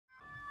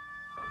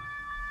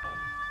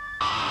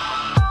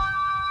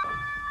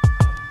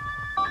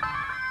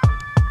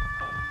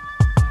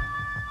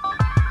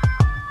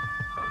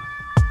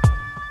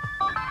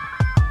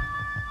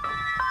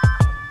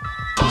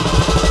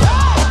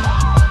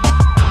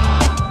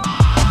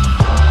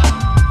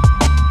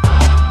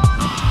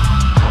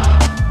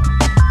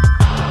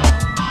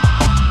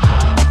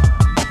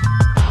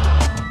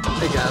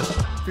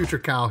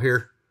Teacher Kyle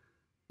here.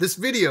 This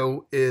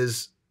video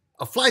is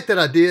a flight that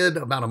I did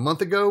about a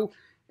month ago,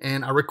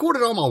 and I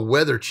recorded all my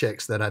weather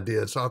checks that I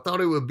did. So I thought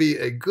it would be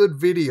a good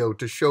video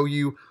to show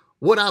you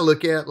what I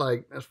look at.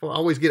 Like, I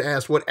always get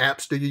asked, what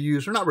apps do you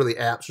use? They're not really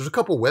apps. There's a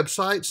couple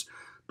websites,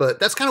 but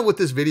that's kind of what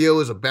this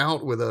video is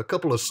about, with a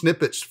couple of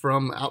snippets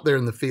from out there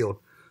in the field.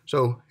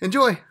 So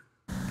enjoy.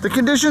 The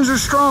conditions are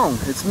strong.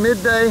 It's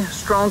midday,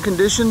 strong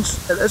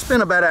conditions. It's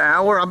been about an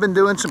hour. I've been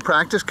doing some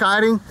practice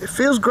kiting. It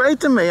feels great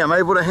to me. I'm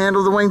able to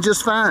handle the wing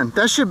just fine.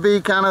 That should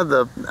be kind of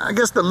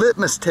the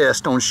litmus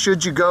test on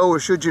should you go or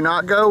should you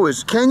not go,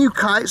 is can you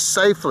kite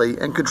safely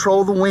and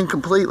control the wing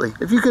completely?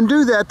 If you can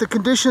do that, the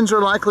conditions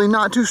are likely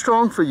not too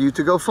strong for you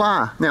to go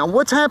fly. Now,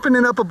 what's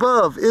happening up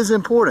above is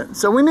important,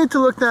 so we need to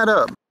look that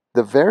up.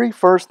 The very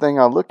first thing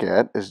I look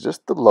at is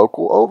just the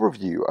local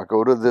overview. I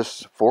go to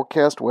this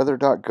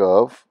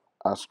forecastweather.gov.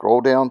 I scroll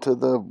down to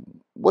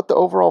what the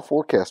overall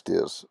forecast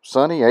is.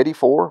 Sunny,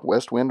 84,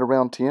 west wind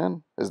around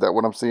 10. Is that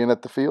what I'm seeing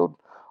at the field?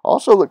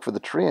 Also look for the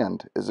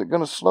trend. Is it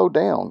going to slow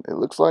down? It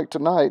looks like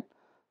tonight,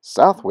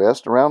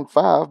 southwest around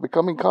 5,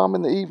 becoming calm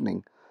in the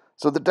evening.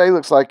 So the day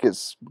looks like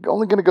it's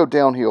only going to go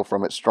downhill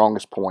from its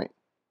strongest point.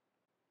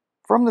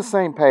 From the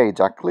same page,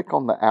 I click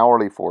on the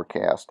hourly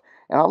forecast,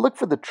 and I look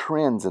for the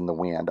trends in the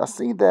wind. I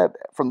see that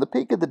from the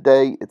peak of the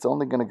day, it's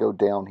only going to go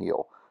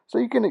downhill. So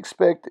you can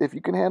expect, if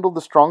you can handle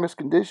the strongest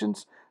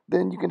conditions,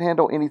 then you can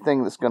handle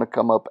anything that's going to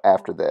come up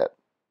after that.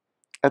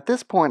 At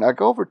this point, I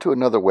go over to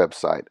another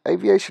website,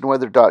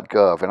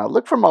 aviationweather.gov, and I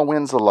look for my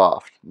winds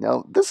aloft.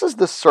 Now, this is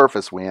the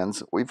surface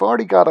winds. We've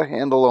already got a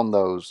handle on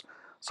those.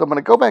 So I'm going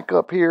to go back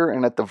up here,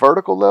 and at the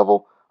vertical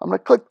level, I'm going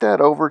to click that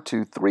over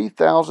to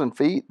 3,000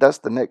 feet. That's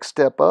the next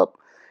step up.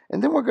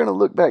 And then we're going to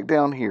look back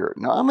down here.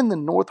 Now, I'm in the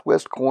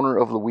northwest corner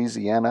of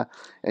Louisiana,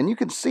 and you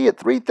can see at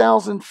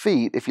 3,000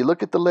 feet, if you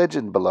look at the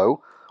legend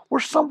below, we're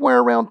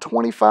somewhere around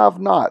 25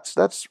 knots.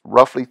 That's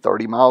roughly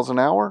 30 miles an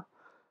hour.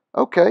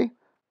 Okay,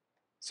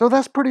 so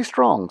that's pretty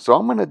strong. So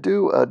I'm going to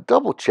do a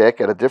double check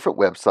at a different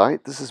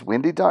website. This is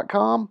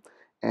windy.com,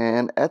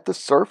 and at the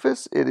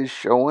surface, it is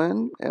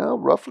showing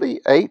roughly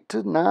 8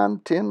 to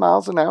 9, 10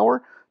 miles an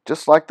hour,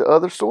 just like the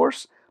other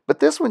source. But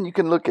this one, you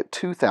can look at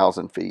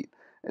 2,000 feet.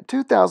 At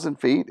 2,000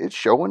 feet, it's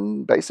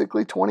showing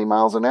basically 20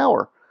 miles an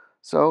hour.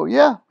 So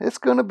yeah, it's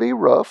going to be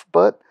rough,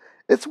 but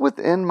it's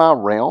within my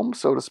realm,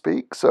 so to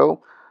speak.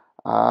 So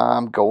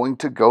I'm going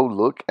to go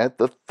look at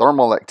the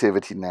thermal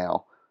activity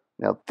now.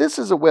 Now, this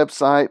is a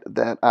website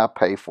that I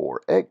pay for,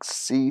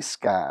 XC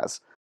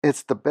Skies.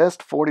 It's the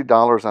best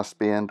 $40 I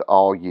spend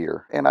all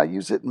year, and I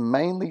use it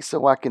mainly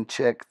so I can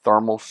check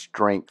thermal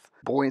strength,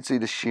 buoyancy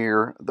to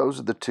shear. Those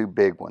are the two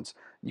big ones.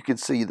 You can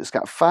see it's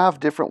got 5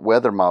 different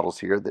weather models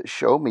here that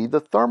show me the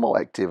thermal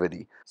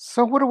activity.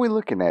 So what are we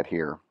looking at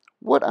here?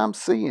 What I'm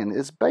seeing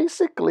is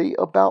basically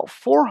about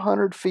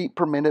 400 feet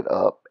per minute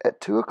up at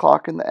 2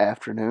 o'clock in the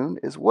afternoon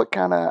is what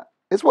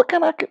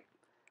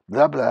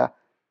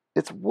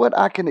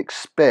I can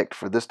expect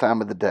for this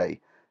time of the day.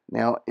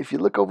 Now, if you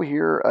look over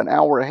here an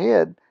hour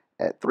ahead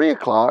at 3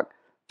 o'clock,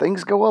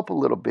 things go up a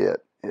little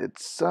bit.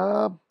 It's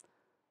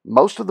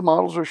most of the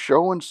models are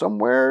showing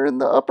somewhere in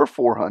the upper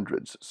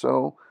 400s,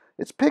 so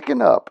it's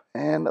picking up.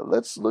 And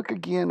let's look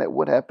again at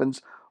what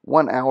happens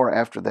 1 hour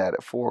after that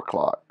at 4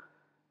 o'clock.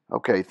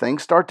 Okay,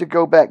 things start to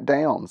go back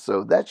down,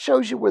 so that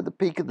shows you where the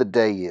peak of the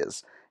day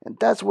is. And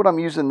that's what I'm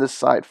using this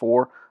site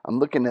for. I'm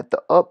looking at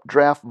the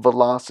updraft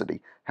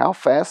velocity, how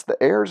fast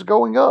the air is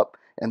going up,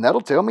 and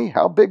that'll tell me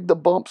how big the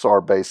bumps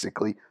are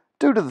basically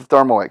due to the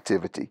thermal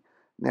activity.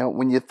 Now,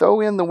 when you throw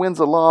in the winds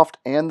aloft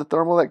and the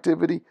thermal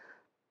activity,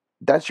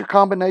 that's your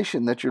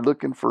combination that you're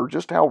looking for,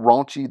 just how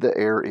raunchy the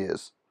air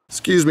is.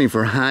 Excuse me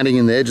for hiding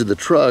in the edge of the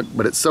truck,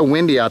 but it's so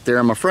windy out there,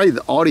 I'm afraid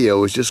the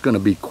audio is just going to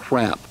be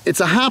crap. It's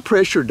a high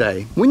pressure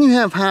day. When you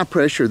have high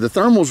pressure, the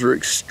thermals are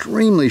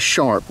extremely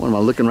sharp. What am I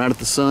looking right at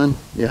the sun?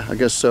 Yeah, I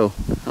guess so.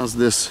 How's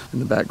this in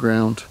the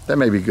background? That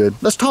may be good.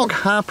 Let's talk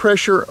high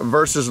pressure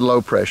versus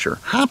low pressure.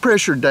 High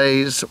pressure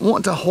days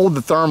want to hold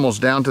the thermals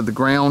down to the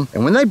ground,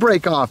 and when they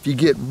break off, you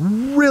get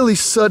really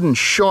sudden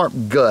sharp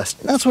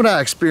gusts. That's what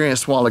I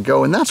experienced a while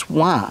ago, and that's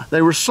why.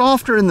 They were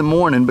softer in the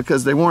morning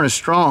because they weren't as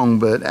strong,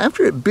 but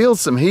after it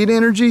builds some heat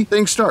energy,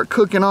 things start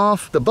cooking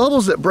off. The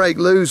bubbles that break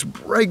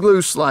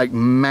loose like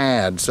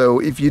mad. So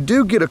if you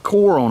do get a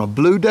core on a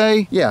blue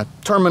day, yeah,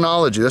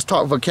 terminology, let's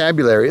talk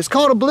vocabulary. It's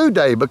called a blue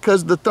day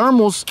because the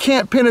thermals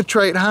can't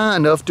penetrate high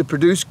enough to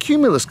produce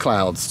cumulus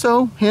clouds.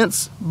 So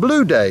hence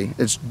blue day.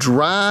 It's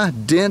dry,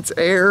 dense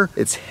air.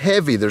 It's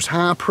heavy. There's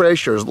high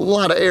pressure. There's a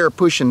lot of air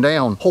pushing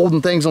down,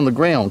 holding things on the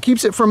ground,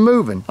 keeps it from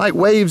moving. Like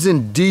waves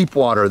in deep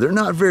water. They're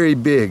not very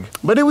big.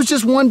 But it was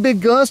just one big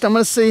gust. I'm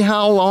going to see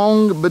how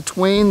long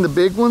between the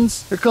big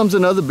ones. Here comes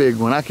another big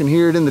one. I can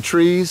hear it in the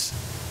trees.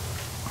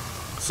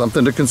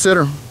 Something to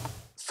consider.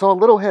 So a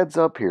little heads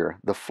up here.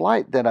 The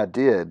flight that I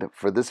did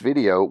for this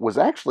video was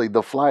actually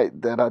the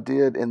flight that I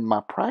did in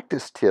my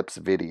practice tips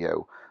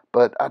video.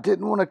 But I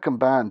didn't want to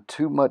combine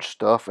too much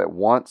stuff at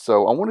once.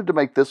 So I wanted to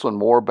make this one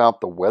more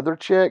about the weather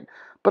check.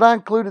 But I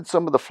included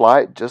some of the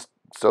flight just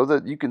so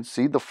that you can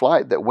see the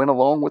flight that went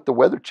along with the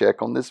weather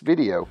check on this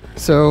video.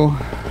 So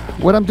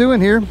what I'm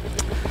doing here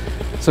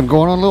is I'm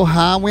going on a little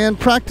high wind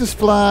practice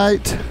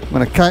flight. I'm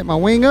gonna kite my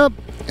wing up,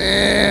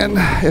 and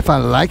if I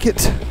like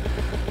it,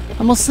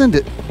 I'm gonna send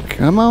it.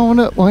 Come on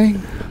up,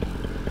 wing.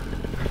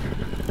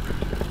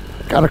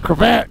 Got a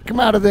cravat, come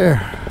out of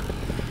there.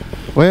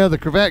 Well, the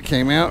cravat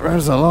came out right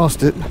as I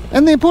lost it.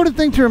 And the important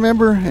thing to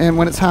remember, and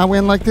when it's high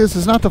wind like this,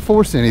 is not to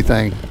force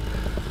anything.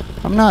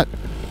 I'm not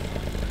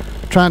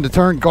trying to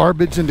turn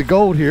garbage into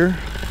gold here.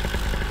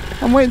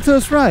 I'm waiting till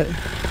it's right.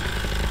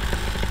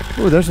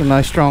 Oh, there's a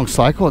nice strong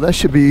cycle. That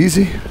should be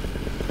easy.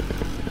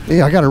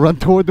 Yeah, I gotta run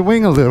toward the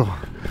wing a little.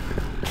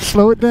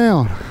 Slow it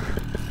down.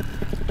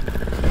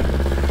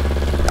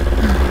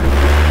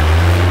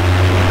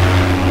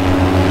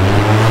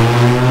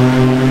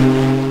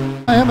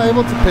 I am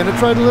able to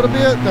penetrate a little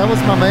bit. That was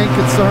my main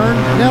concern.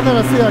 Now that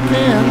I see I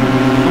can,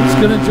 I'm just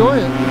gonna enjoy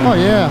it. Oh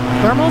yeah,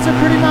 thermals are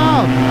pretty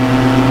mild.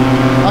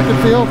 I can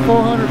feel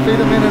 400 feet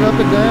a minute up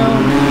and down.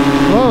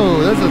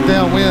 Whoa, there's a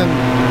downwind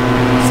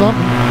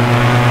something.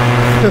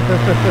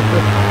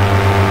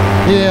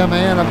 Yeah,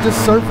 man, I'm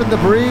just surfing the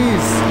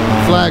breeze.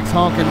 Flag's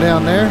honking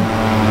down there.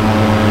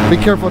 Be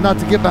careful not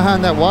to get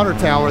behind that water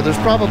tower. There's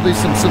probably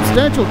some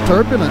substantial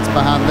turbulence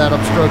behind that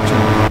obstruction.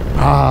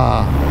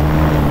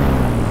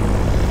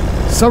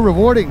 So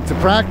rewarding to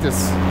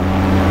practice.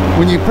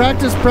 When you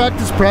practice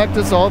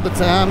all the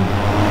time,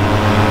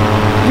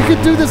 you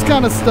could do this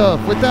kind of stuff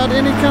without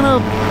any kind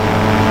of,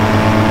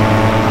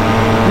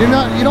 you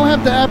don't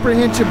have the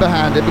apprehension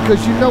behind it,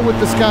 because you know what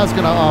the sky's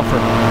gonna offer.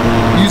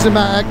 Using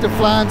my active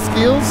flying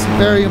skills,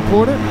 very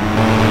important.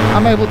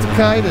 I'm able to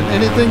kite and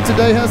anything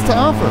today has to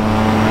offer.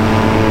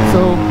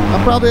 So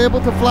I'm probably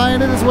able to fly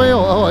in it as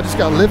well. Oh, I just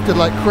got lifted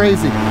like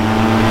crazy.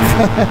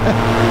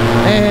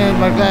 And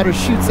my glider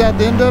shoots out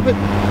the end of it.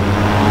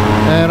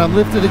 And I'm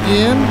lifted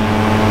again.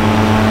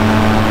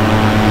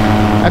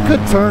 I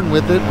could turn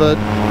with it, but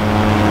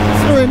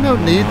there's really no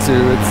need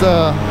to. It's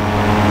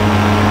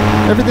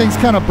everything's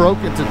kind of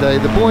broken today.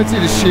 The buoyancy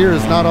to shear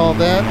is not all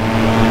that.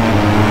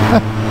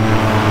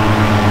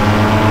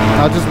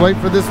 I'll just wait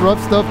for this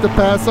rough stuff to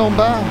pass on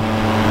by.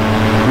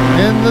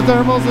 In the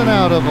thermals and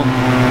out of them.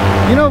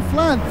 You know,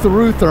 flying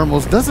through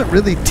thermals doesn't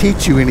really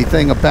teach you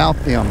anything about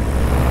them.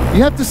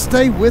 You have to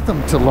stay with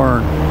them to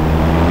learn.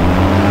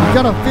 You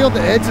gotta feel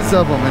the edges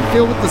of them and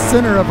feel what the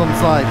center of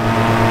them's like.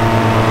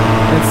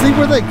 And see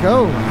where they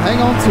go. Hang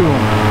on to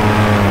them.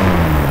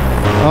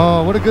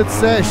 Oh, what a good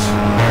sesh.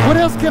 What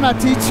else can I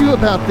teach you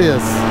about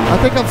this? I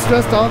think I've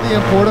stressed all the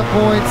important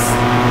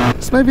points.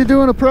 Just maybe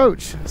do an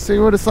approach. See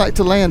what it's like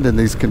to land in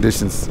these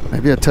conditions.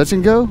 Maybe a touch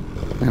and go.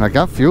 And I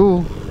got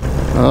fuel.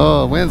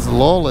 Oh, wind's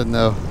lulling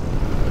though.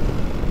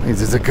 Means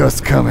there's a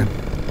gust coming.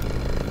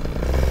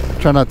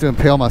 Try not to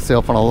impale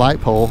myself on a light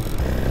pole.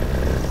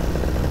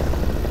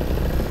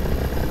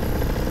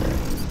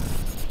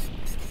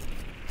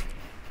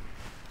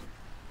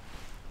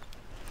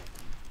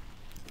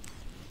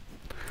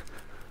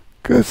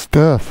 Good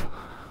stuff.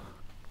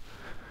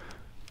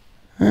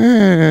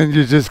 And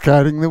you're just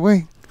kiting the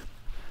wing.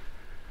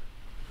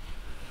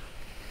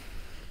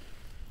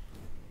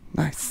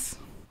 Nice.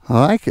 I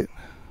like it.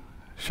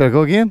 Should I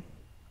go again?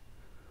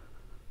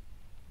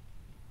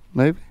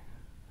 Maybe?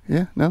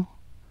 Yeah? No?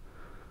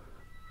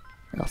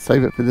 I'll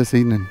save it for this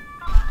evening.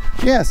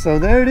 Yeah, so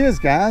there it is,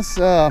 guys.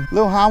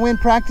 Little high wind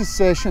practice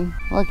session.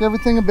 I like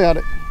everything about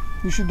it.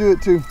 You should do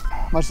it too.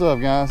 Much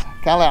love, guys.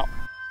 Kyle out.